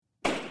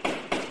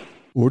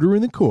Order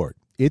in the court.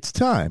 It's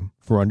time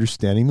for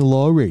Understanding the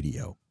Law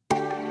Radio.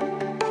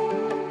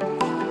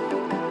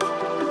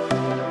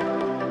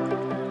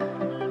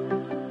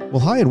 Well,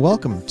 hi, and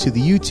welcome to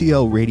the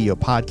UTL Radio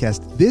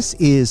Podcast. This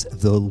is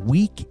the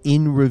Week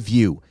in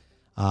Review.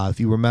 If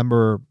you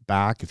remember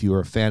back, if you were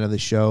a fan of the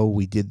show,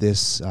 we did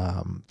this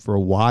for a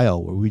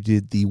while where we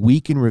did the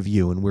Week in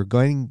Review, and we're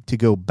going to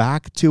go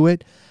back to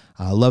it.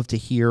 I love to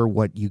hear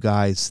what you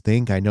guys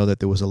think. I know that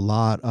there was a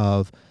lot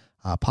of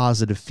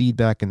positive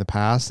feedback in the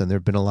past, and there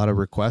have been a lot of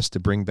requests to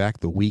bring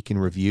back the Week in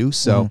Review.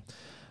 So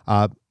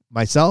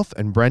myself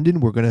and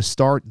Brendan, we're going to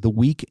start the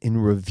Week in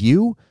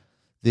Review.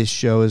 This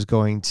show is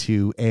going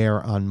to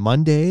air on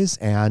Mondays,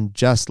 and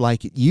just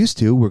like it used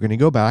to, we're going to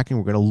go back and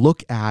we're going to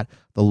look at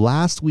the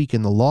last week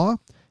in the law, and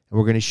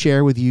we're going to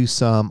share with you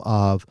some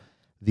of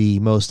the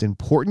most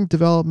important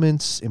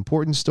developments,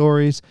 important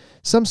stories,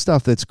 some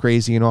stuff that's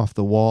crazy and off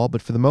the wall,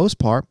 but for the most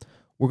part,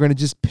 we're going to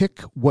just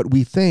pick what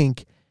we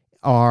think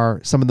are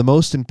some of the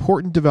most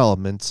important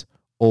developments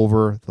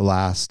over the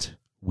last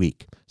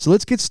week. So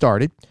let's get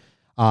started.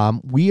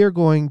 We are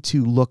going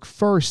to look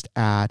first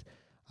at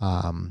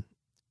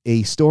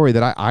a story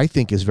that I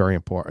think is very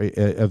important,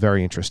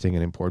 very interesting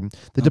and important.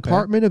 The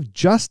Department of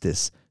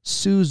Justice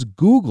sues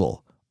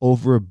Google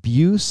over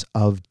abuse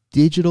of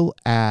digital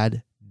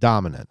ad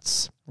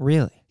dominance.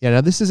 Really? Yeah,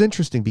 now this is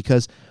interesting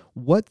because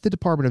what the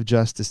Department of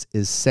Justice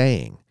is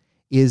saying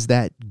is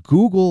that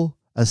Google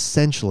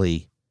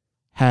essentially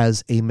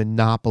has a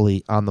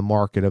monopoly on the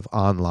market of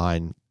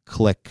online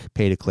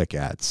pay-to-click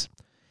ads.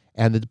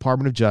 And the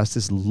Department of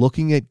Justice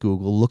looking at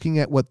Google, looking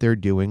at what they're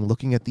doing,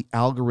 looking at the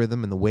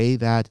algorithm and the way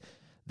that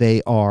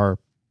they are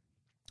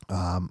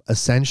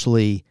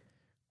essentially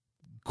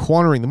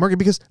cornering the market.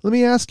 Because let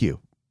me ask you,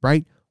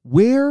 right?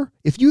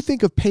 If you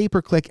think of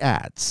pay-per-click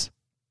ads,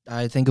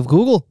 I think of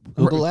Google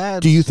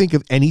ads. Do you think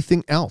of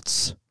anything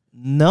else?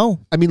 No.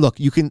 I mean, look,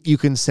 you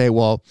can say,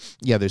 well,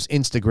 yeah, there's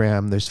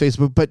Instagram, there's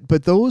Facebook,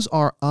 but those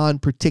are on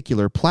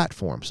particular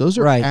platforms. Those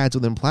are ads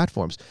within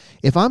platforms.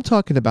 If I'm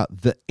talking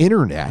about the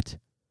internet,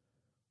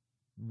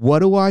 what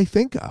do I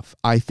think of?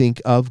 I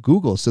think of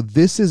Google. So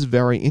this is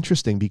very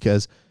interesting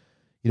because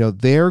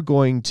they're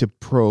going to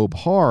probe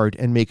hard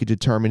and make a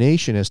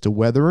determination as to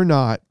whether or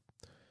not,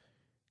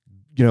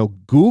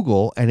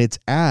 Google and its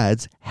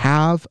ads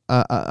have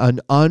an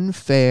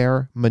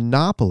unfair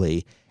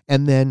monopoly.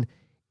 And then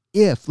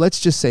if, let's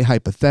just say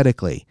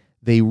hypothetically,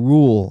 they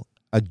rule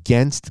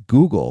against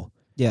Google,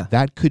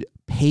 that could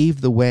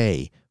pave the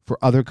way for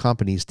other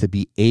companies to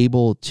be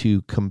able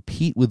to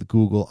compete with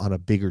Google on a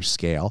bigger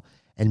scale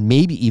and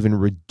maybe even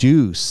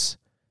reduce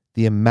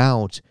the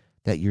amount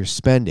that you're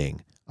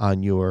spending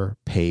on your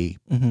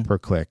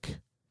pay-per-click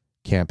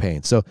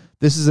campaign. So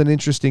this is an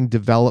interesting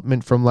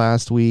development from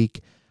last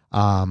week.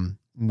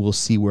 We'll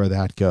see where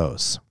that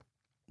goes.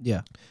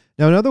 Yeah.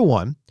 Now, another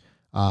one,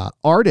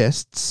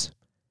 artists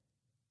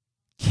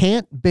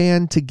can't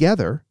band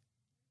together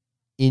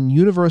in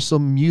Universal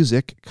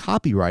Music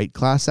copyright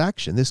class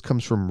action. This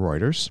comes from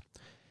Reuters.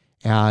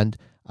 And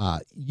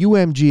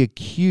UMG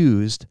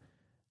accused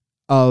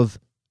of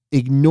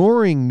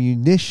ignoring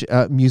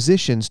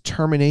musicians'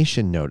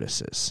 termination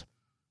notices.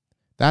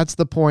 That's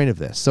the point of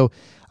this. So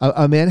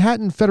a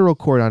Manhattan federal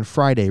court on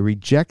Friday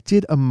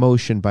rejected a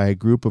motion by a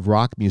group of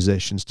rock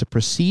musicians to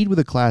proceed with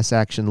a class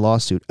action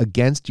lawsuit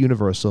against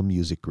Universal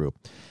Music Group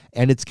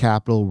and its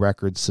Capitol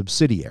Records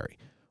subsidiary,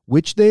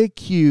 which they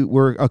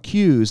were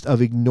accused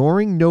of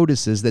ignoring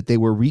notices that they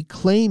were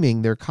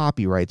reclaiming their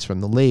copyrights from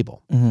the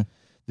label. Mm-hmm.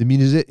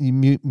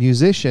 The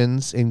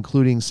musicians,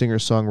 including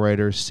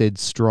singer-songwriter Sid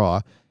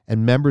Straw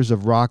and members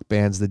of rock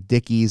bands the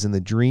Dickies and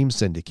the Dream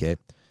Syndicate,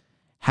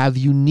 have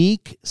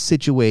unique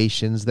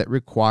situations that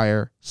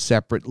require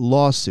separate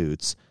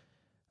lawsuits,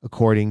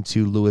 according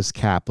to Lewis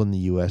Kaplan, the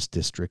U.S.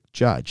 District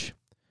Judge.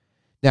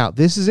 Now,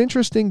 this is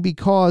interesting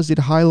because it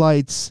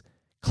highlights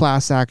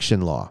class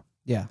action law.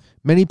 Yeah.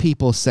 Many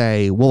people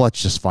say, well,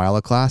 let's just file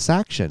a class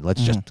action.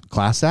 Let's just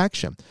class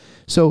action.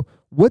 So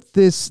what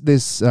this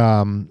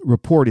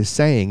report is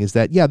saying is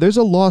that, yeah, there's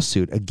a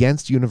lawsuit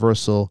against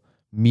Universal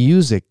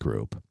Music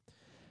Group,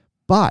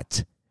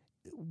 but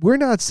we're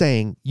not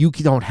saying you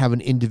don't have an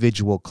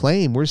individual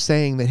claim. We're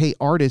saying that, hey,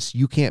 artists,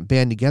 you can't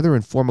band together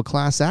and form a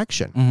class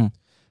action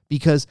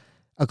because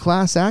a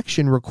class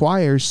action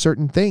requires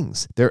certain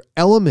things. There are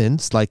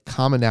elements like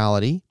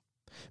commonality,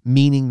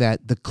 meaning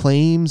that the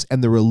claims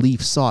and the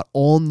relief sought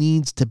all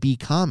needs to be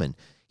common.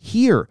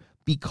 Here,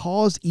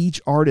 because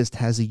each artist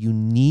has a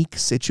unique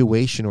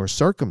situation or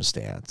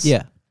circumstance,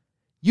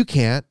 you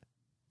can't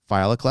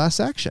file a class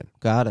action.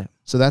 Got it.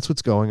 So that's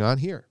what's going on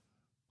here.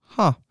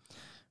 Huh.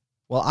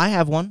 Well, I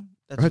have one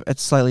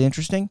that's slightly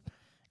interesting.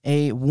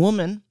 A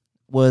woman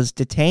was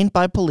detained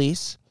by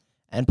police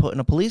and put in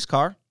a police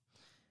car,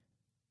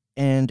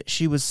 and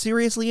she was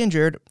seriously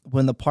injured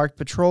when the parked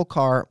patrol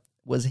car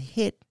was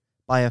hit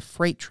by a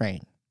freight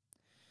train.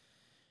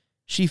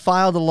 She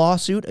filed a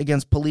lawsuit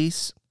against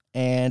police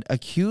and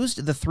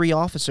accused the three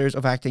officers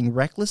of acting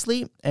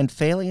recklessly and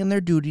failing in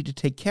their duty to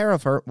take care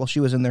of her while she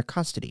was in their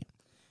custody.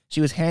 She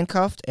was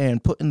handcuffed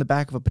and put in the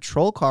back of a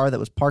patrol car that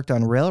was parked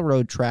on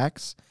railroad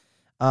tracks.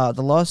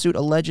 The lawsuit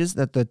alleges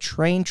that the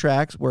train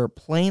tracks were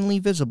plainly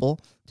visible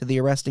to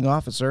the arresting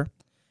officer,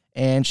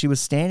 and she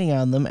was standing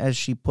on them as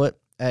she put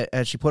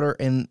her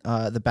in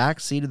the back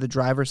seat of the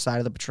driver's side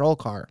of the patrol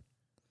car.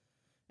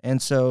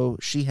 And so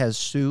she has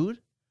sued,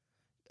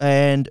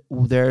 and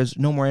there's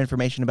no more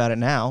information about it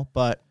now,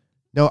 but...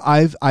 No,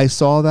 I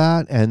saw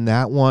that, and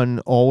that one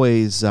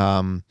always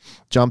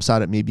jumps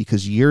out at me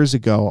because years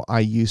ago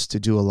I used to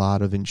do a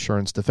lot of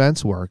insurance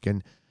defense work,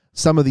 and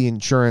some of the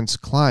insurance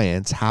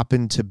clients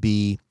happened to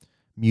be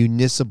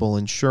municipal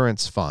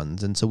insurance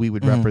funds, and so we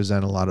would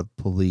represent a lot of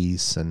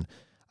police and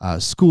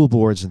school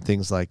boards and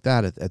things like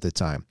that at the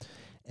time.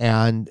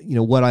 And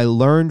what I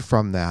learned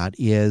from that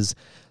is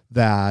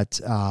that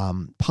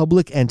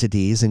public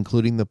entities,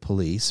 including the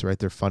police, right?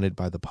 They're funded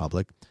by the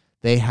public.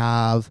 They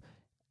have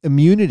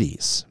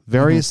immunities,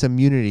 various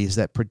immunities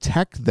that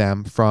protect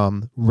them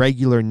from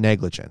regular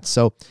negligence.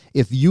 So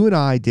if you and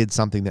I did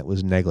something that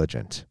was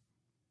negligent,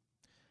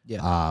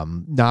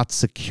 not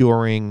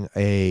securing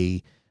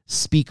a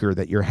speaker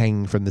that you're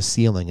hanging from the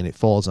ceiling and it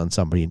falls on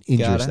somebody and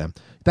injures them,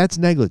 that's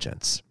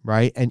negligence,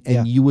 right?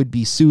 And you would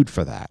be sued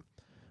for that.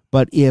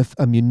 But if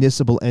a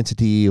municipal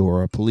entity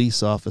or a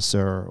police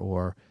officer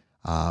or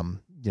a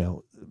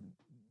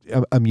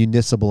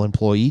municipal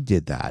employee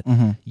did that,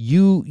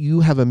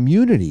 you have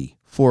immunity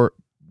for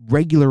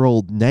regular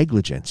old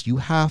negligence. You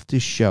have to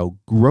show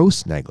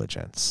gross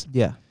negligence.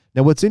 Yeah.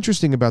 Now, what's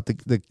interesting about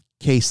the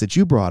case that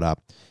you brought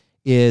up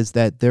is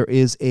that there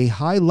is a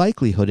high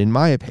likelihood, in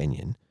my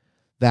opinion,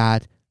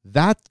 that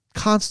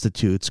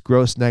constitutes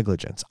gross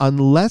negligence,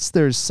 unless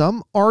there's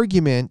some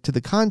argument to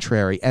the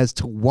contrary as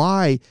to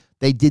why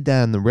they did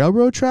that on the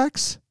railroad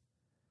tracks.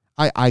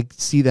 I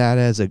see that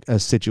as a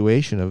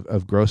situation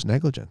of gross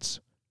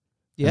negligence.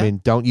 Yeah. I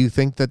mean, don't you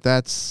think that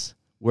that's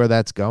where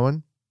that's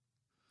going?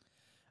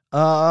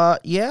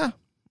 Yeah.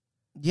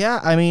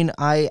 I mean,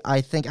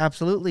 I think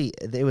absolutely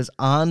it was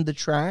on the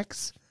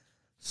tracks.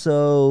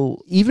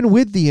 So even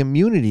with the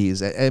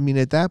immunities, I mean,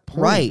 at that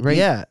point, right?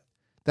 Yeah.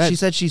 She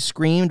said she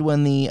screamed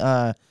when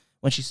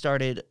she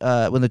started,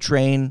 when the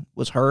train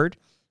was heard.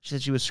 She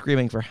said she was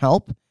screaming for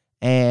help.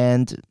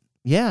 And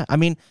yeah, I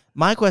mean,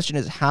 my question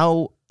is,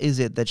 how is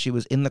it that she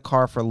was in the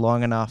car for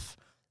long enough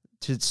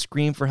to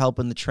scream for help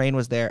when the train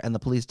was there and the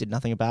police did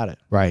nothing about it?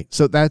 Right.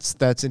 So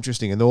that's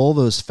interesting. And all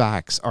those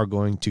facts are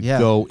going to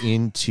go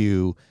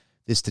into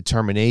this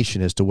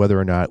determination as to whether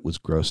or not it was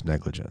gross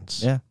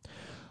negligence. Yeah.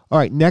 All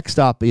right. Next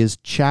up is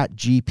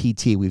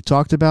ChatGPT. We've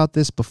talked about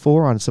this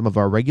before on some of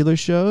our regular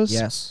shows.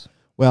 Yes.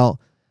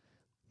 Well,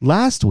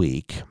 last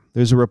week,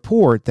 there's a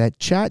report that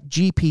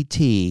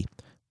ChatGPT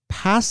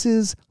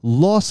passes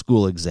law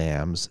school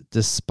exams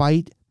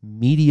despite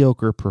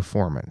mediocre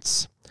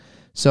performance.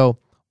 So,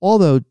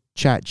 although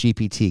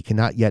ChatGPT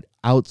cannot yet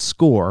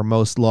outscore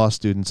most law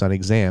students on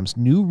exams,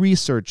 new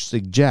research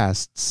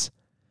suggests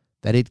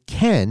that it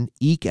can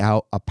eke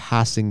out a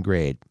passing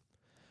grade.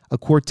 A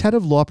quartet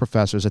of law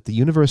professors at the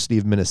University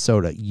of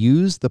Minnesota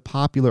used the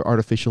popular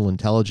artificial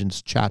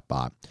intelligence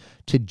chatbot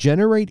to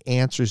generate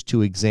answers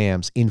to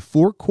exams in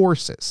 4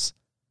 courses,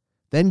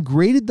 then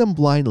graded them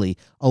blindly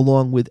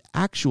along with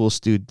actual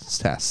students'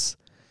 tests.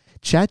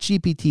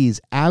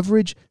 ChatGPT's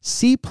average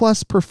C+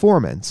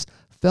 performance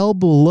fell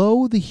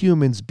below the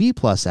human's B+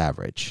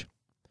 average.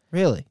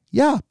 Really?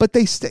 Yeah, but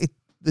this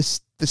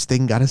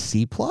thing got a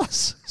C+.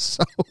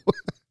 So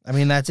I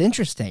mean, that's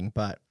interesting,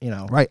 but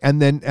right.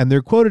 And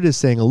they're quoted as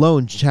saying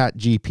alone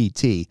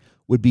ChatGPT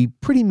would be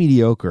pretty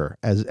mediocre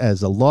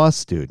as a law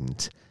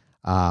student.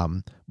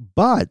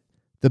 But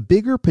the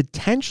bigger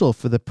potential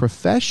for the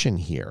profession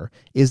here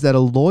is that a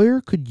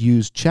lawyer could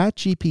use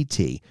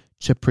ChatGPT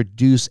to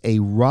produce a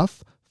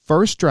rough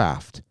first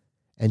draft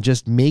and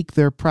just make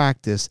their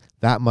practice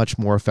that much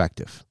more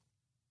effective.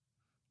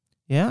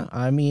 Yeah,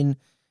 I mean,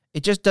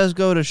 it just does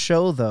go to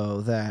show,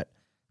 though, that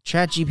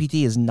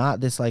ChatGPT is not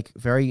this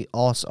very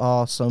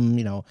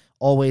awesome,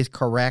 always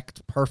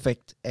correct,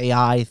 perfect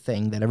AI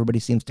thing that everybody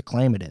seems to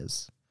claim it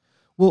is.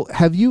 Well,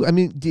 have you? I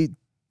mean,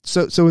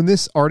 so in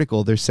this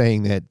article, they're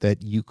saying that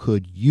you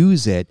could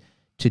use it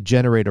to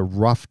generate a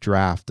rough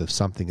draft of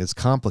something as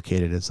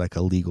complicated as like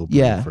a legal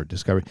brief or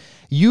discovery.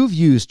 You've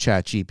used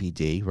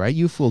ChatGPT, right?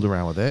 You fooled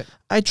around with it.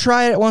 I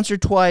tried it once or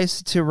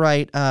twice to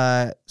write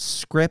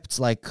scripts,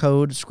 like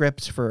code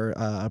scripts for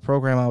a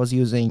program I was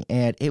using,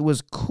 and it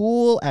was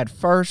cool at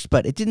first,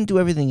 but it didn't do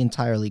everything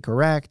entirely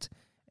correct,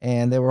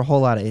 and there were a whole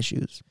lot of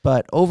issues.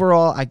 But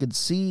overall, I could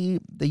see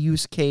the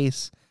use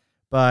case,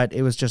 but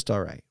it was just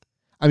all right.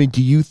 I mean,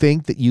 do you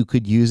think that you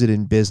could use it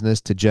in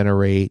business to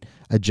generate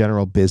a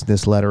general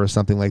business letter or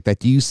something like that?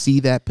 Do you see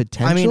that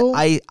potential?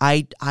 I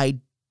mean, I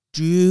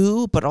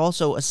do, but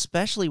also,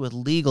 especially with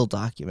legal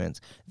documents,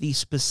 the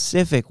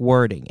specific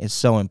wording is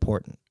so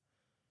important.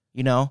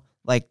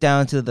 Like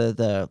down to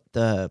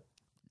the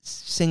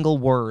single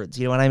words.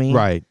 You know what I mean?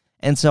 Right.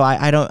 And so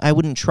I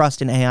wouldn't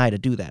trust an AI to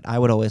do that. I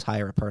would always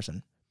hire a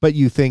person. But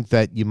you think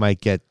that you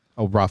might get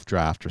a rough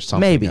draft or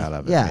something out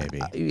of it?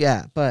 Maybe.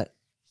 Yeah, but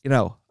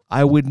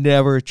I would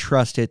never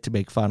trust it to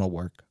make final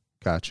work.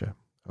 Gotcha.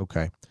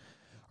 Okay.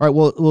 All right.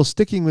 Well,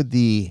 sticking with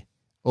the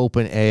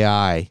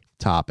OpenAI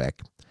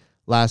topic,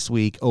 last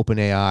week,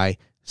 OpenAI,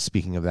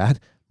 speaking of that,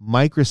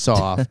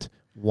 Microsoft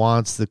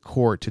wants the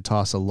court to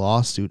toss a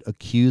lawsuit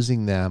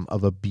accusing them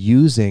of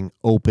abusing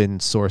open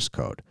source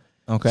code.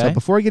 Okay. So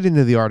before I get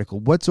into the article,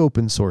 what's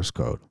open source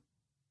code?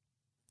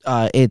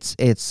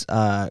 It's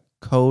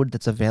code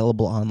that's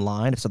available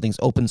online. If something's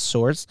open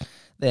source,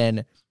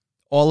 then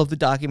all of the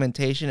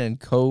documentation and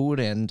code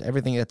and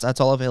everything that's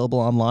all available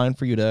online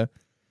for you to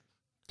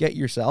get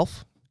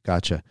yourself.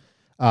 Gotcha.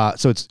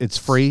 So it's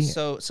free.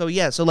 So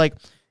yeah. So like,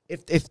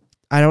 if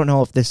I don't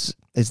know if this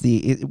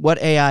is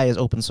what AI is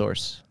open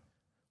source.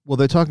 Well,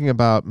 they're talking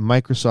about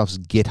Microsoft's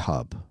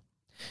GitHub.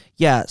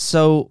 Yeah.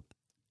 So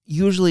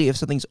usually, if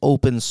something's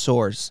open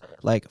source,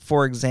 like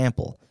for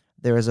example,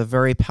 there is a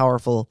very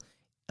powerful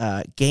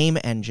game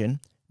engine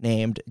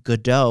named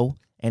Godot,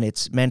 and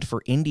it's meant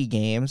for indie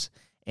games.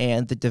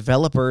 And the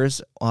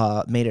developers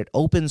made it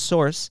open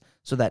source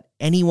so that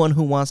anyone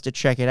who wants to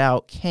check it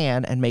out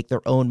can and make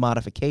their own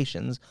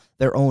modifications,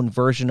 their own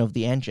version of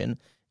the engine.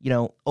 You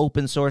know,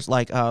 open source,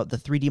 like the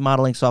 3D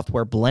modeling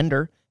software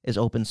Blender is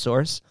open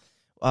source,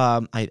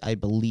 I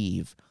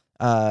believe,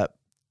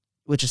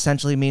 which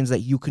essentially means that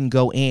you can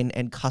go in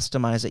and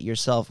customize it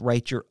yourself,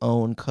 write your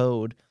own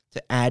code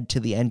to add to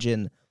the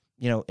engine,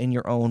 you know, in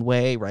your own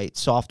way, right?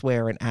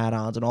 Software and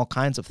add-ons and all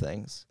kinds of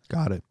things.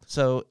 Got it.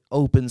 So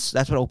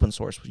that's what open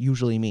source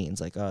usually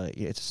means. Like,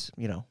 it's,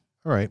 you know.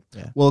 All right.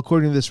 Yeah. Well,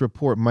 according to this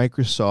report,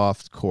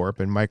 Microsoft Corp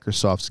and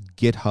Microsoft's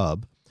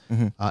GitHub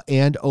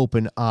and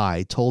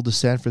OpenAI told the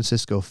San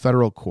Francisco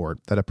federal court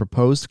that a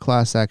proposed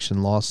class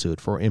action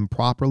lawsuit for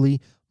improperly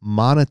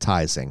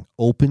monetizing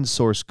open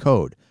source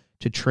code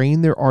to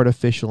train their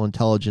artificial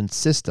intelligence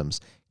systems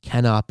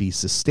cannot be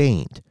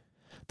sustained.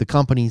 The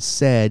company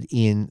said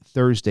in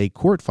Thursday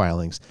court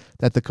filings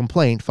that the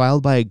complaint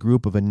filed by a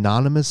group of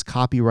anonymous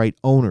copyright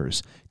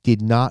owners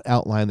did not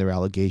outline their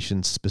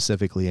allegations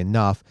specifically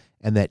enough,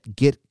 and that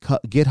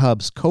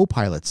GitHub's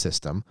Copilot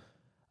system,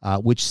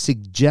 which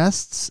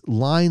suggests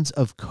lines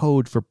of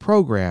code for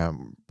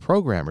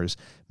programmers,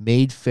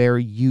 made fair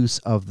use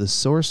of the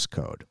source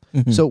code.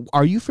 Mm-hmm. So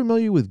are you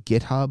familiar with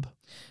GitHub?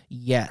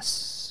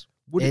 Yes.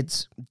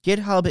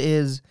 GitHub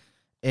is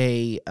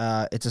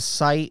it's a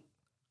site.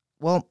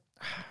 Well,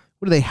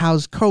 what do they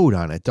house code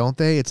on it? Don't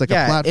they? It's like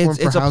a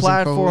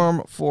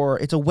platform for housing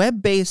code. It's a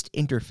web-based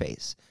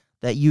interface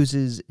that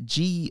uses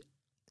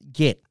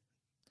Git.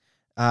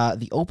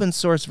 The open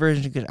source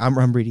version.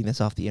 I'm reading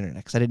this off the internet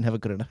because I didn't have a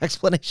good enough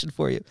explanation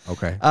for you.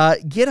 Okay.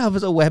 GitHub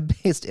is a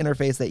web-based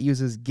interface that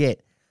uses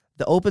Git.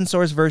 The open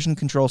source version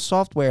controls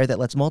software that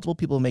lets multiple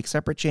people make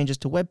separate changes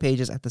to web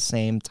pages at the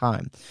same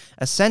time.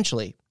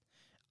 Essentially,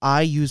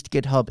 I used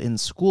GitHub in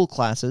school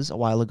classes a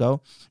while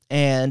ago,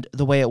 and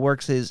the way it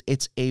works is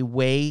it's a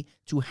way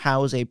to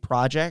house a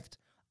project,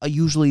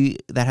 usually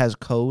that has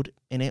code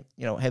in it,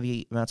 you know,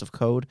 heavy amounts of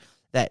code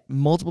that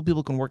multiple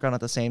people can work on at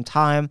the same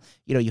time.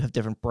 You know, you have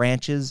different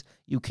branches.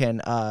 You can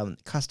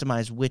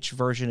customize which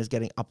version is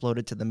getting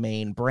uploaded to the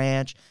main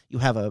branch. You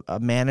have a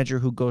manager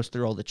who goes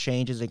through all the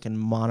changes and can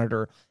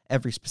monitor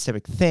every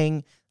specific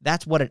thing.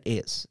 That's what it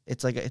is.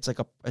 It's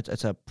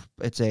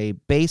a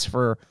base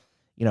for,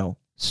 you know,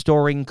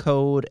 storing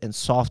code and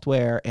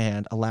software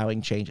and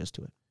allowing changes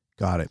to it.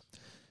 Got it.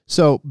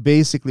 So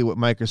basically what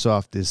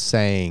Microsoft is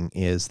saying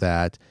is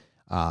that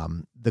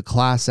the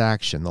class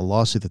action, the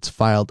lawsuit that's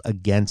filed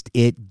against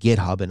it,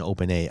 GitHub and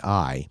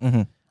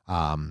OpenAI,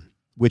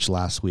 which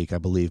last week I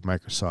believe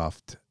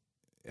Microsoft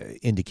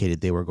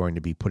indicated they were going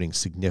to be putting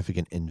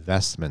significant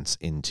investments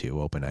into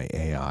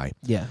OpenAI.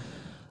 Yeah.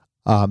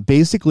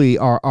 Basically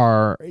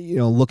are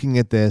looking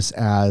at this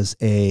as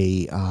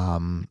a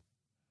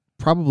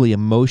probably a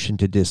motion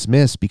to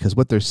dismiss, because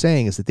what they're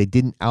saying is that they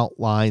didn't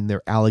outline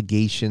their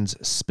allegations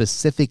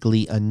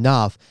specifically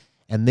enough,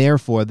 and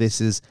therefore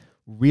this is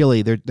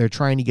really they're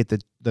trying to get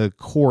the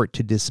court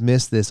to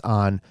dismiss this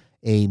on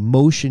a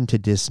motion to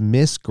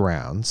dismiss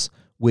grounds,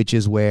 which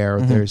is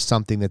where there's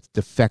something that's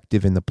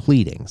defective in the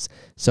pleadings.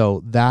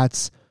 So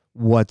that's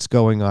what's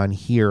going on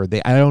here.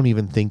 I don't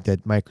even think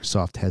that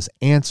Microsoft has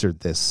answered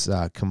this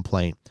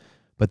complaint,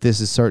 but this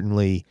is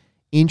certainly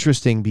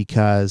interesting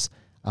because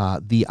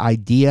the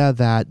idea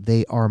that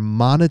they are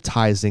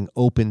monetizing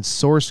open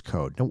source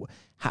code. Now,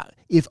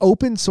 if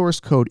open source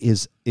code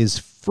is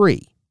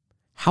free,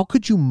 how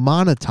could you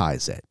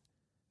monetize it?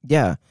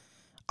 Yeah,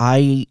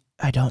 I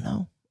don't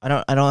know. I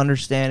don't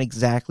understand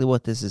exactly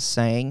what this is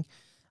saying.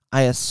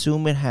 I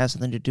assume it has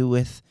something to do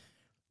with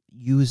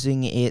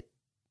using it.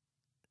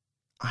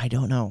 I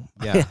don't know.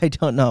 Yeah. I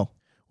don't know.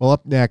 Well,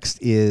 up next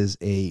is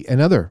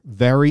another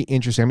very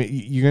interesting. I mean,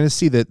 you're going to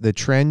see that the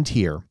trend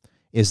here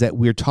is that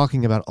we're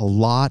talking about a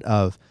lot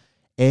of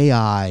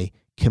AI,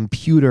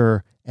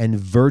 computer, and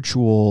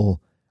virtual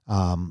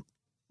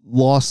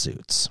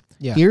lawsuits.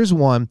 Yeah. Here's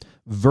one: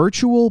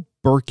 virtual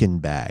Birkin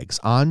bags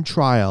on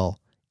trial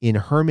in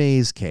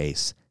Hermes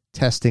case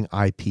testing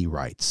IP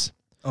rights.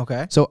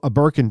 Okay. So a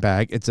Birkin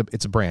bag, it's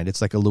a brand.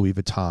 It's like a Louis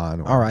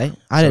Vuitton. All right.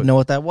 I didn't know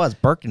what that was.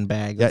 Birkin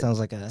bag. That sounds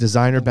like a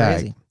designer bag.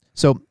 crazy.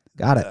 So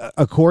Got it.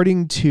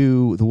 according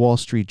to the Wall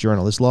Street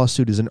Journal, this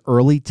lawsuit is an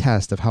early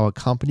test of how a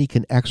company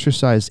can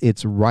exercise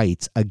its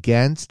rights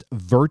against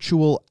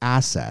virtual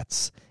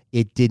assets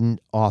it didn't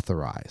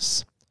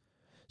authorize.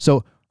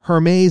 So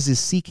Hermes is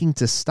seeking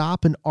to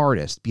stop an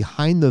artist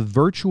behind the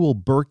virtual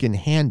Birkin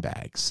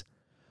handbags,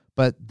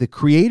 but the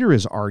creator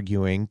is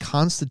arguing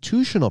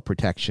constitutional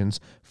protections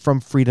from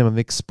freedom of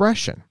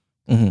expression.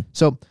 Mm-hmm.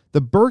 So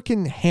the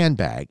Birkin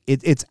handbag,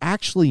 it's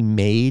actually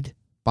made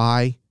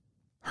by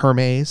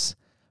Hermes,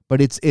 but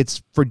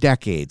it's for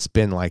decades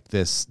been like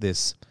this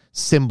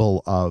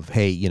symbol of,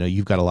 hey,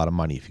 you've got a lot of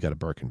money if you got a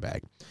Birkin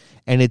bag.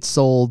 And it's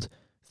sold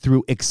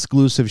through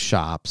exclusive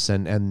shops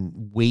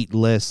and wait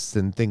lists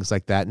and things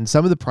like that. And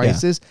some of the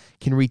prices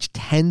can reach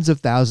tens of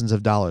thousands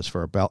of dollars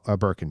for a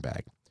Birkin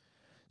bag.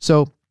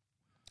 So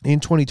in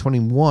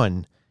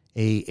 2021,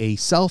 a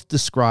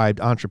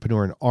self-described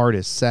entrepreneur and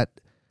artist set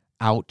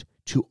out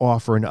to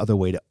offer another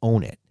way to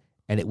own it,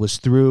 and it was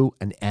through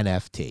an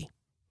NFT.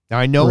 Now,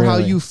 I know how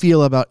you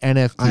feel about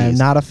NFTs. I am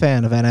not a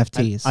fan of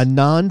NFTs. A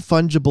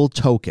non-fungible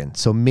token.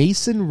 So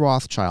Mason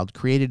Rothschild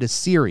created a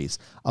series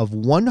of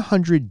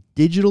 100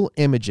 digital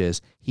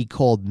images he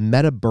called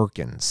Meta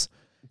Birkins,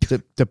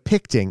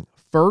 depicting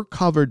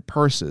fur-covered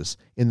purses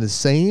in the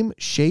same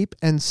shape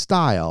and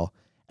style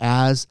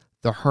as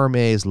the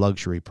Hermes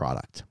luxury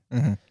product.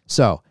 Mm-hmm.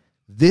 So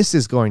this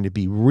is going to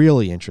be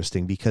really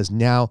interesting because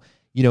now,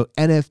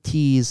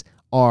 NFTs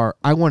are,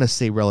 I want to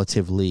say,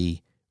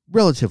 relatively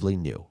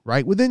new,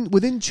 right?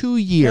 Within 2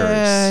 years.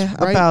 Right?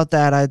 About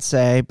that, I'd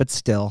say, but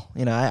still,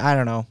 I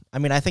don't know. I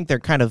mean, I think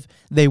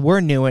they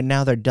were new and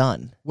now they're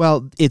done.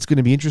 Well, it's going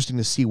to be interesting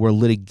to see where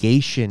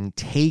litigation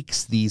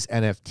takes these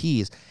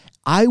NFTs.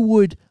 I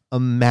would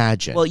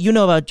imagine. Well,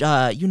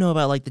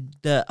 about like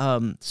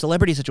the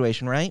celebrity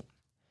situation, right?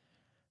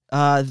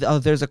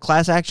 There's a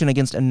class action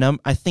against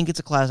I think it's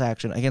a class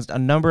action against a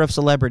number of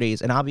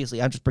celebrities, and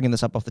obviously, I'm just bringing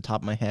this up off the top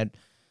of my head,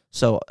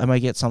 so I might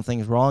get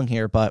something wrong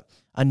here, but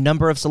a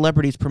number of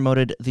celebrities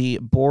promoted the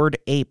Bored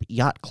Ape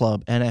Yacht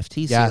Club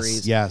NFT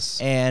series. Yes.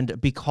 And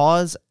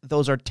because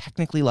those are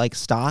technically like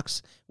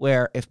stocks,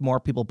 where if more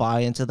people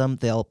buy into them,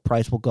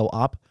 price will go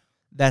up.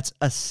 That's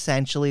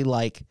essentially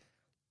like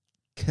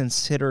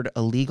considered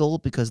illegal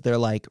because they're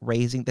like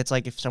raising. That's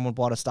like if someone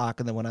bought a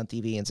stock and then went on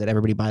TV and said,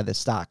 "Everybody buy this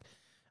stock."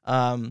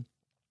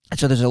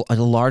 So there's a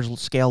large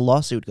scale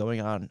lawsuit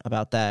going on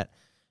about that.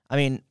 I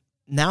mean,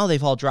 now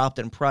they've all dropped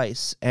in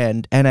price,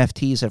 and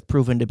NFTs have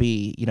proven to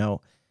be,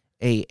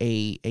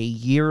 a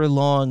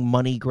year-long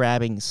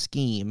money-grabbing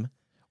scheme.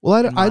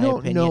 Well, I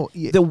don't know.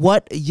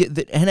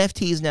 The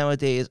NFTs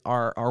nowadays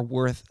are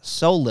worth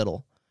so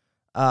little.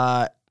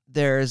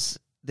 There's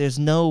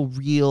no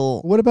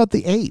real. What about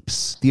the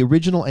apes? The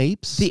original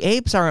apes? The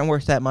apes aren't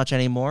worth that much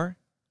anymore.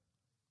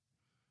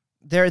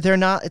 They're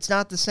not. It's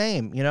not the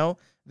same.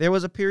 There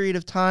was a period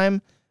of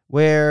time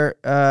where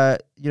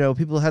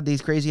people had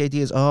these crazy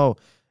ideas. Oh,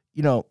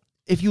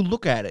 if you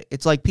look at it,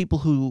 it's like people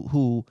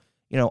who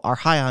are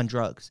high on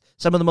drugs.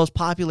 Some of the most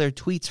popular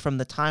tweets from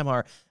the time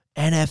are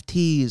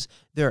NFTs.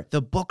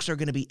 The books are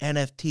going to be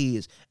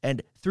NFTs,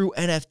 and through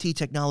NFT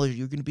technology,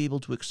 you're going to be able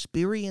to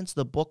experience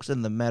the books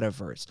in the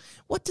metaverse.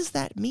 What does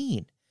that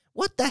mean?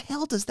 What the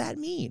hell does that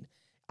mean?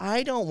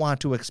 I don't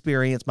want to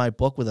experience my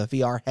book with a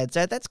VR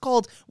headset. That's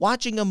called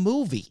watching a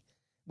movie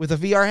with a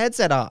VR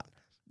headset on.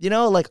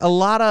 Like a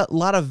lot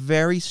of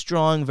very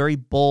strong, very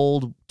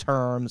bold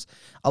terms.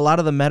 A lot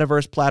of the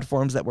metaverse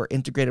platforms that were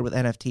integrated with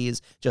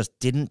NFTs just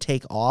didn't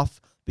take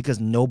off because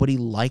nobody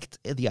liked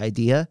the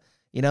idea,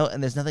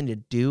 and there's nothing to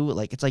do.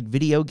 Like, it's like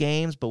video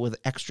games, but with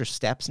extra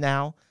steps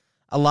now.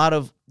 A lot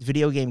of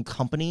video game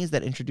companies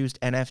that introduced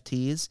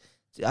NFTs,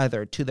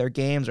 either to their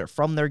games or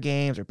from their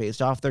games or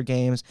based off their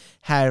games,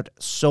 had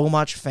so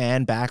much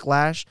fan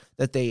backlash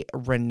that they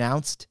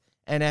renounced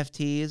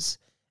NFTs.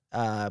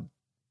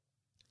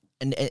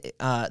 And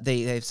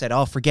they've said,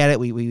 "Oh, forget it.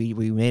 We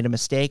made a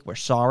mistake. We're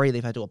sorry."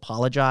 They've had to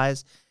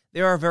apologize.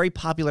 There are very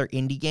popular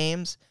indie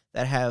games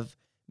that have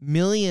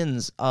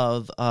millions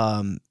of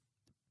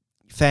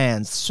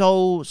fans,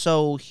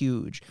 so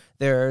huge.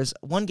 There's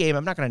one game,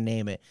 I'm not going to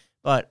name it,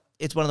 but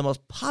it's one of the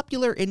most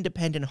popular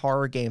independent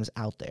horror games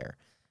out there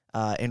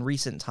in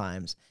recent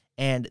times.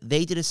 And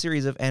they did a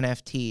series of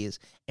NFTs,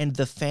 and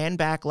the fan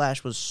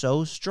backlash was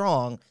so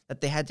strong that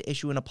they had to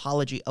issue an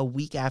apology a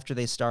week after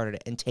they started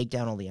it and take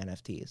down all the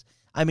NFTs.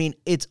 I mean,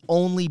 it's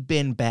only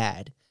been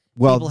bad.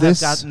 Well, people have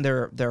gotten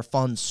their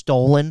funds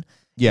stolen.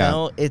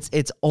 Yeah,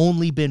 it's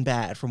only been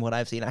bad from what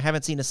I've seen. I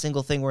haven't seen a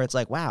single thing where it's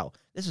like, wow,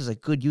 this is a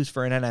good use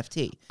for an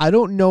NFT. I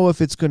don't know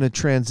if it's going to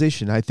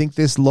transition. I think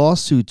this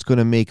lawsuit's going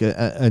to make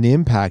an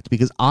impact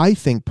because I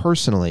think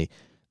personally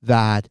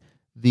that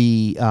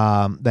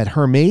that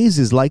Hermes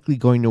is likely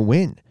going to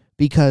win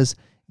because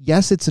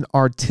yes, it's an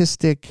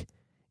artistic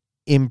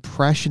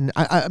impression.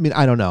 I mean,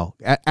 I don't know.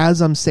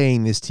 As I'm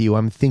saying this to you,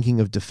 I'm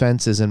thinking of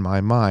defenses in my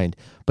mind,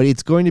 but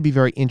it's going to be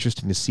very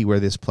interesting to see where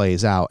this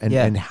plays out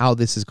and how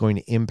this is going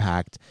to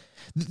impact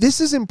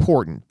This is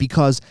important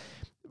because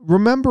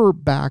remember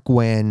back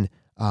when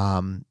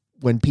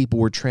people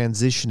were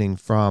transitioning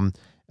from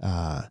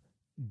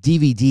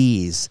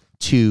DVDs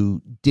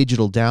to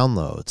digital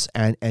downloads,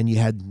 and you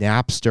had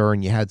Napster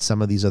and you had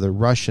some of these other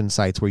Russian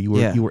sites where you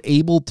were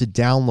able to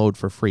download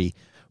for free,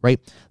 right?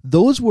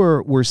 Those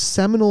were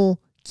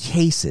seminal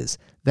cases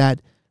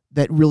that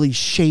really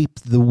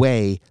shaped the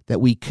way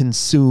that we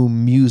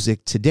consume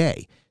music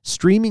today.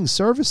 Streaming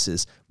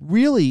services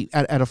really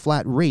at a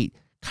flat rate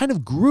kind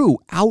of grew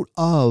out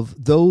of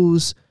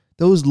those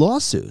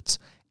lawsuits.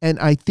 And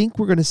I think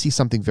we're going to see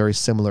something very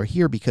similar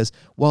here because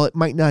while it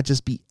might not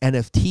just be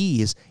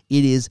NFTs,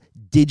 it is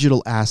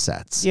digital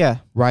assets. Yeah.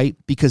 Right?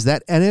 Because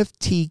that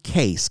NFT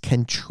case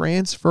can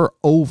transfer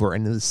over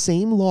and the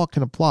same law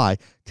can apply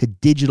to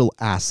digital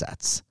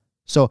assets.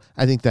 So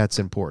I think that's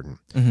important.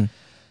 Mm-hmm.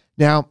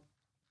 Now,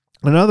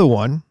 another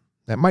one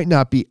that might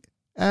not be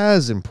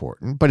as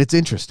important, but it's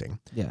interesting.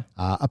 Yeah.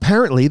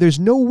 Apparently, there's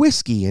no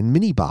whiskey in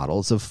mini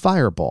bottles of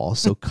Fireball,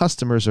 so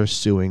customers are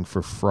suing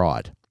for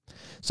fraud.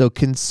 So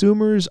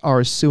consumers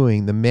are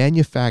suing the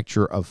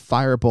manufacturer of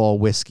Fireball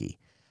whiskey.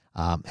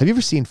 Have you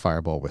ever seen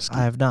Fireball whiskey?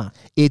 I have not.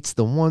 It's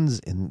the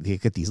ones, and they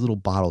get these little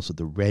bottles with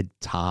the red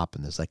top,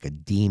 and there's like a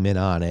demon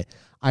on it.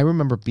 I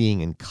remember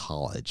being in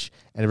college,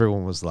 and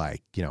everyone was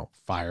like,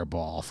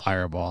 Fireball,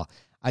 Fireball.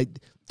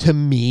 To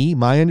me,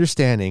 my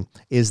understanding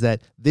is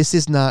that this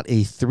is not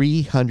a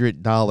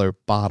 $300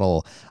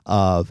 bottle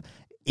of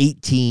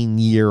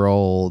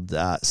 18-year-old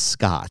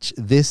scotch.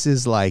 This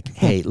is like,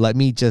 hey, let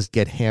me just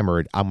get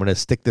hammered. I'm going to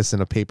stick this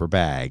in a paper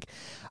bag.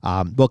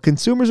 Well,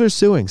 consumers are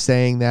suing,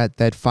 saying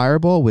that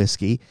Fireball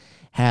whiskey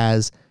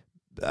has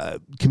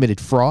committed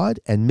fraud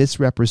and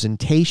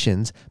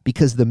misrepresentations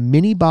because the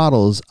mini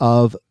bottles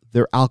of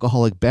their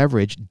alcoholic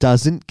beverage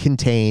doesn't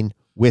contain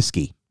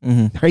whiskey.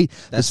 Mm-hmm. Right?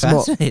 That's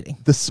fascinating.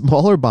 The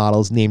smaller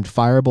bottles named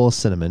Fireball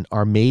Cinnamon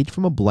are made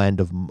from a blend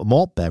of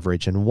malt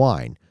beverage and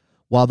wine,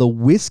 while the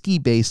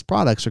whiskey-based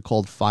products are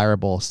called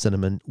Fireball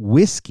Cinnamon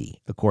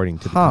Whiskey, according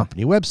to the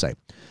company website.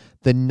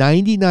 The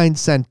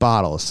 99-cent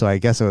bottles, so I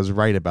guess I was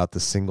right about the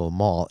single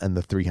malt and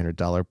the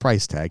 $300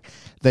 price tag,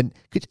 then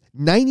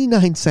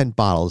 99-cent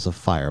bottles of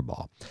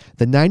Fireball.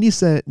 The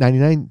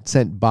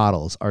 99-cent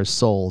bottles are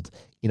sold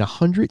in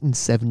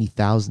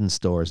 170,000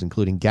 stores,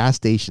 including gas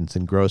stations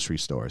and grocery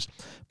stores,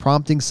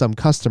 prompting some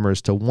customers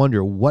to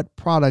wonder what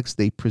products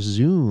they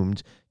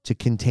presumed to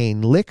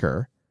contain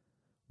liquor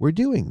were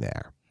doing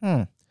there.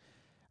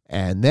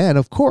 And then,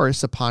 of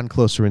course, upon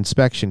closer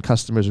inspection,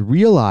 customers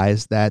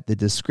realized that the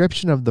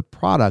description of the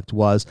product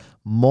was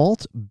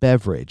malt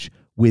beverage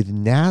with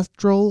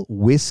natural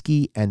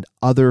whiskey and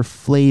other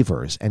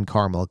flavors and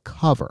caramel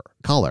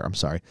color,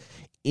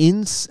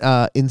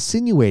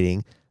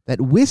 insinuating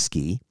that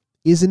whiskey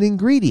is an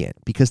ingredient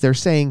because they're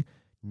saying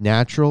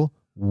natural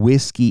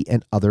whiskey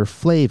and other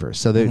flavors.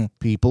 So that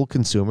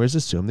consumers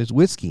assume there's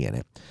whiskey in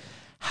it.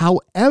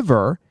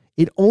 However,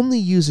 it only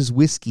uses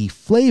whiskey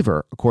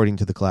flavor, according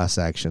to the class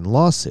action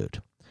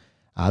lawsuit.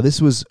 This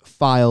was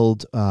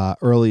filed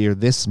earlier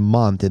this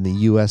month in the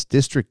U.S.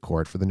 District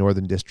Court for the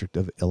Northern District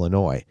of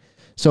Illinois.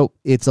 So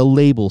it's a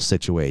label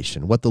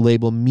situation. What the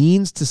label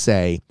means to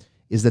say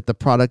is that the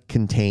product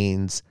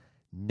contains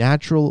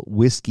natural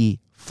whiskey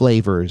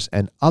flavors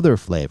and other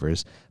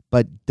flavors,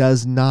 but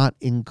does not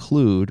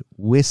include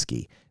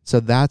whiskey. So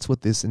that's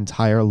what this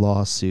entire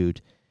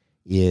lawsuit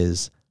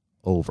is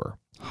over.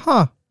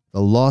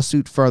 The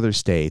lawsuit further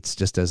states,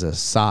 just as a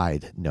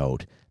side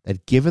note,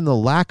 that given the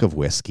lack of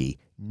whiskey,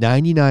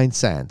 99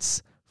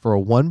 cents for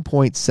a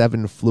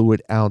 1.7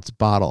 fluid ounce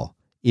bottle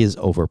is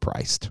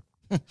overpriced.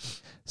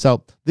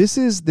 So this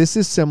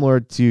is similar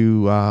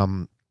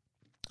to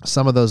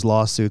some of those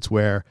lawsuits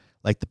where,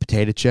 like the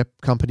potato chip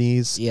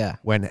companies,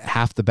 when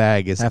half the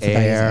bag is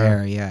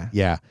air.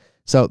 Yeah.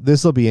 So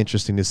this will be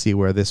interesting to see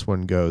where this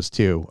one goes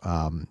too,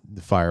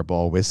 the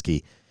Fireball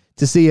whiskey,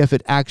 to see if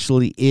it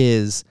actually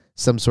is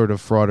some sort of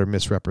fraud or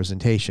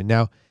misrepresentation.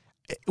 Now,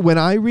 when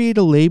I read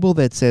a label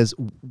that says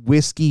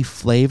whiskey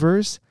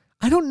flavors,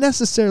 I don't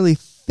necessarily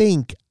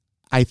think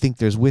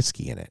there's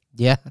whiskey in it.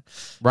 Yeah.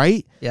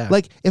 Right? Yeah.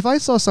 Like if I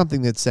saw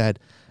something that said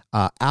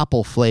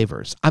apple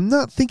flavors, I'm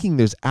not thinking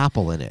there's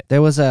apple in it.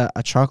 There was a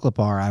chocolate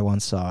bar I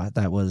once saw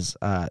that was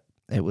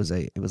it was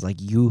like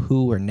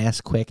Yoo-Hoo or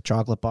Nesquik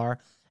chocolate bar,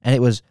 and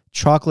it was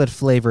chocolate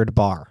flavored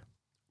bar.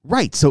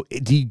 Right. So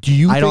do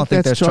you I don't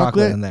think that's there's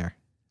chocolate in there.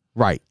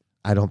 Right.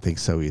 I don't think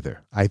so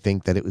either. I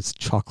think that it was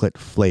chocolate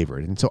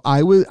flavored. And so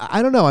I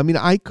don't know. I mean,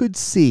 I could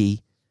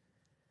see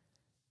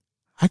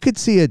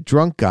a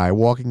drunk guy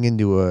walking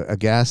into a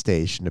gas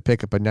station to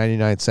pick up a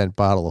 99-cent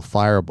bottle of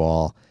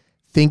Fireball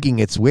thinking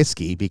it's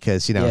whiskey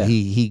because,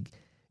 he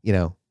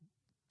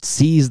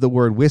sees the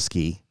word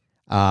whiskey.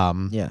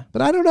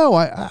 But I don't know.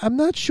 I'm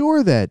not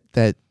sure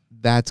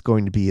that's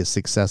going to be a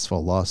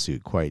successful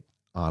lawsuit, quite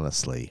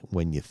honestly,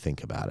 when you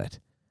think about it.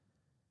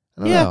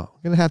 I don't know.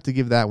 I'm going to have to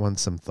give that one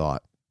some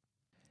thought.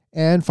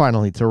 And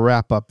finally, to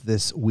wrap up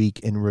this week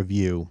in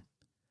review,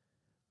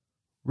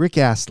 Rick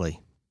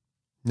Astley,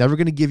 never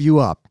going to give you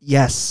up.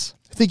 Yes.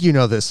 I think you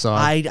know this song.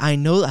 I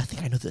know. I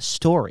think I know the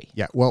story.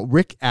 Yeah, well,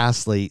 Rick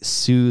Astley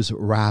sues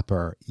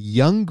rapper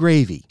Young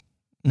Gravy.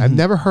 I've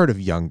never heard of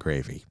Young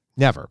Gravy.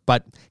 Never.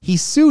 But he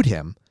sued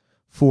him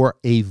for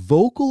a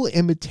vocal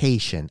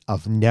imitation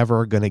of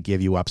Never Gonna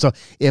Give You Up. So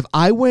if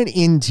I went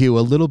into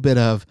a little bit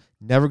of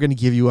Never Gonna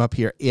Give You Up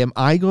here, am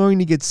I going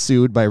to get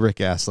sued by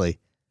Rick Astley?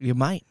 You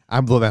might.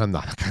 I'm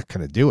not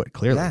going to do it,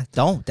 clearly. Yeah,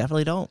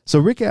 definitely don't. So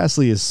Rick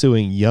Astley is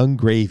suing Young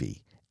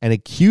Gravy and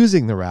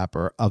accusing the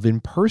rapper of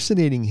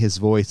impersonating his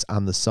voice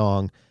on the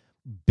song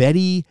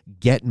Betty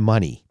Get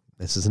Money.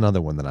 This is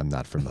another one that I'm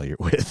not familiar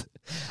with.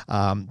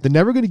 The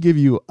Never Gonna Give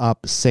You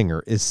Up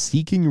singer is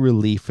seeking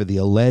relief for the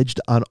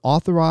alleged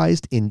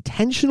unauthorized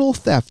intentional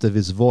theft of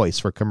his voice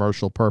for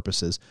commercial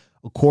purposes,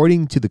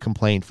 according to the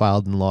complaint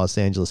filed in Los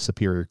Angeles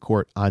Superior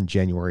Court on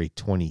January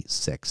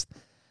 26th.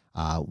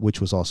 Which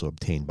was also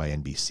obtained by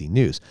NBC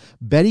News.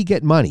 Betty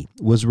Get Money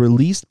was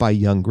released by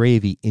Young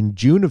Gravy in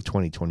June of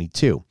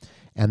 2022,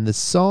 and the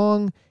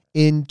song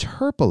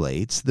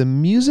interpolates the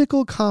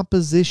musical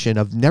composition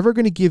of Never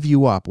Gonna Give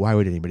You Up. Why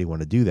would anybody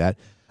want to do that?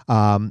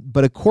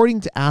 But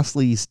according to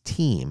Astley's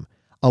team,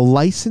 a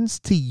license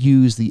to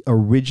use the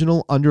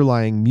original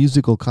underlying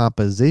musical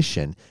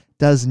composition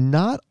does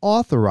not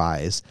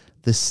authorize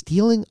the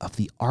stealing of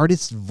the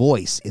artist's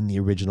voice in the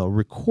original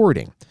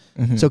recording.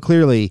 Mm-hmm. So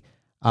clearly,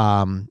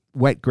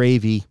 Wet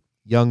Gravy,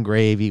 Young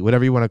Gravy,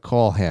 whatever you want to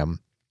call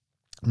him,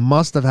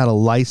 must have had a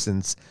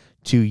license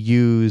to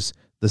use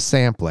the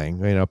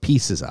sampling,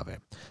 pieces of it.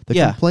 The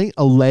complaint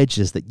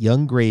alleges that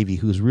Young Gravy,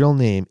 whose real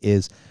name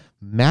is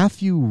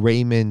Matthew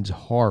Raymond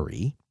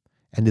Horry,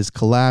 and his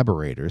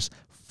collaborators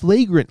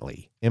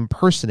flagrantly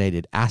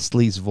impersonated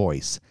Astley's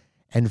voice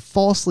and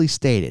falsely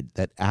stated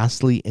that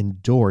Astley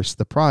endorsed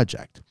the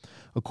project.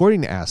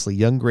 According to Astley,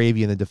 Young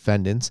Gravy and the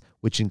defendants,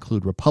 which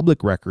include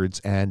Republic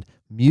Records and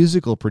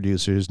musical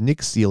producers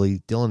Nick Seeley,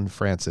 Dylan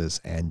Francis,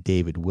 and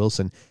David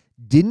Wilson,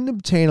 didn't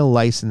obtain a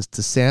license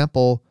to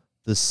sample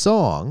the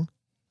song,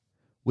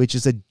 which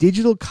is a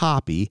digital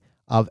copy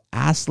of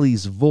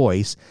Astley's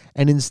voice,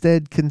 and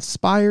instead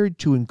conspired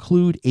to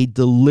include a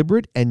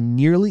deliberate and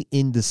nearly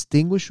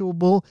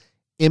indistinguishable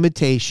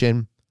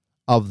imitation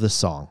of the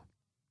song.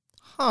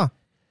 Huh.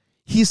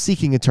 He's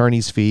seeking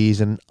attorney's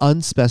fees and an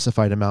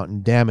unspecified amount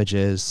in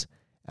damages,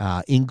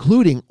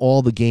 including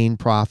all the gain,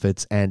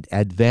 profits, and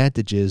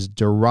advantages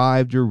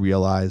derived or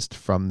realized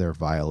from their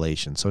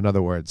violation. So in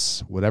other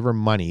words, whatever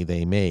money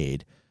they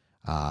made,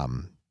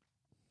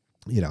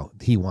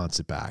 he wants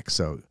it back.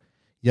 So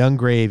Young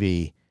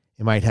Gravy,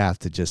 you might have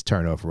to just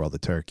turn over all the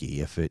turkey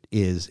if it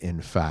is,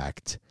 in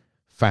fact,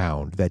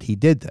 found that he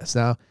did this.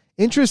 Now,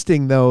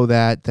 interesting, though,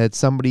 that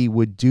somebody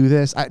would do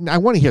this. I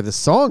want to hear the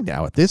song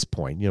now at this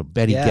point,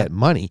 Betty Get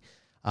Money.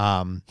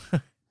 Now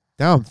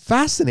I'm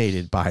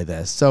fascinated by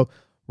this. So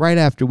right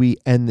after we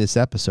end this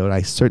episode,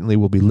 I certainly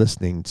will be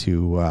listening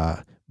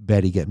to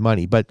Betty Get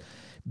Money. But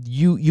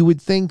you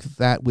would think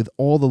that with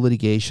all the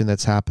litigation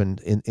that's happened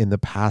in the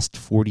past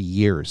 40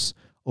 years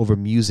over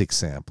music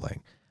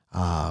sampling,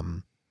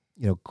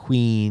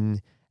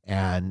 Queen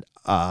and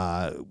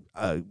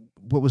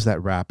what was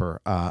that rapper?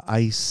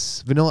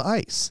 Vanilla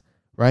Ice,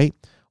 right?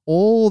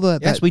 All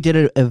that. Yes, we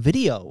did a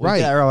video,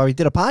 right? We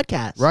did a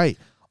podcast, right?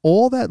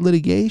 All that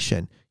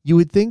litigation. You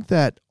would think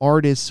that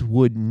artists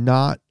would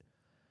not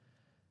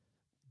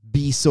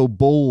be so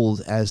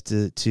bold as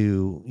to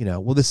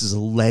well, this is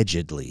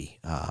allegedly,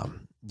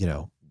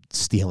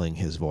 stealing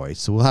his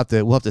voice. So we'll have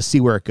to see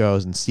where it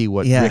goes and see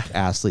what Rick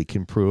Astley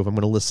can prove. I'm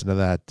going to listen to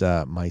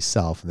that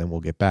myself, and then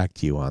we'll get back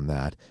to you on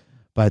that.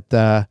 But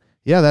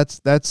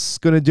that's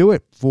going to do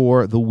it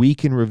for the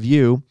week in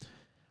review.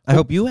 I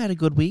hope you had a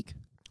good week.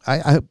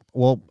 I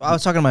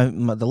was talking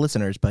to the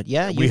listeners, but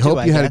we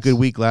hope you had a good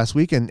week last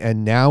week,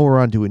 and now we're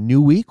on to a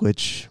new week,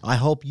 which I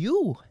hope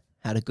you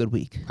had a good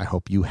week. I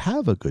hope you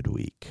have a good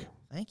week.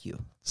 Thank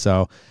you.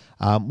 So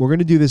we're going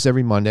to do this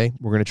every Monday.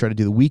 We're going to try to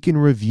do the week in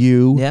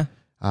review. Yeah.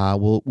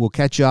 We'll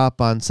catch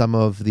up on some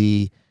of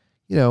the,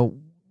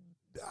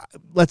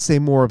 let's say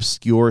more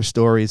obscure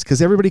stories,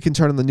 because everybody can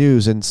turn on the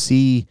news and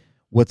see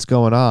what's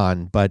going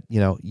on, but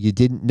you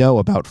didn't know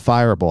about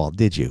Fireball,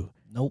 did you?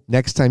 Nope.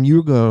 Next time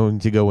you're going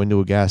to go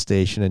into a gas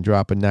station and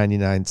drop a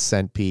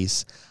 99-cent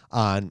piece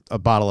on a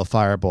bottle of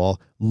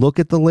Fireball, look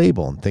at the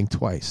label and think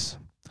twice.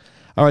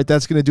 All right,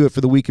 that's going to do it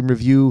for the week in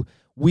review.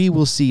 We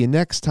will see you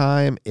next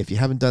time. If you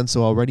haven't done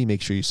so already,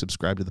 make sure you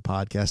subscribe to the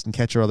podcast and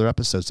catch our other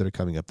episodes that are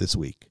coming up this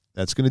week.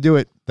 That's going to do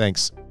it.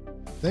 Thanks.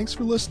 Thanks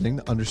for listening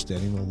to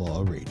Understanding the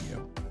Law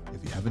Radio.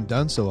 If you haven't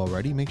done so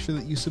already, make sure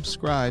that you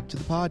subscribe to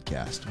the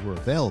podcast. We're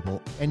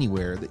available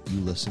anywhere that you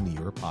listen to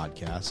your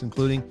podcasts,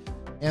 including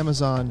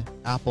Amazon,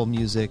 Apple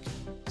Music,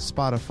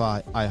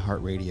 Spotify,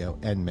 iHeartRadio,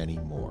 and many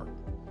more.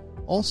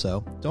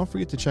 Also, don't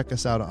forget to check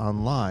us out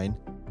online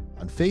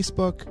on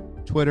Facebook,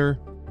 Twitter,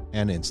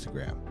 and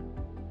Instagram.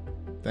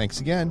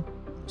 Thanks again.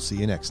 We'll see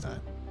you next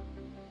time.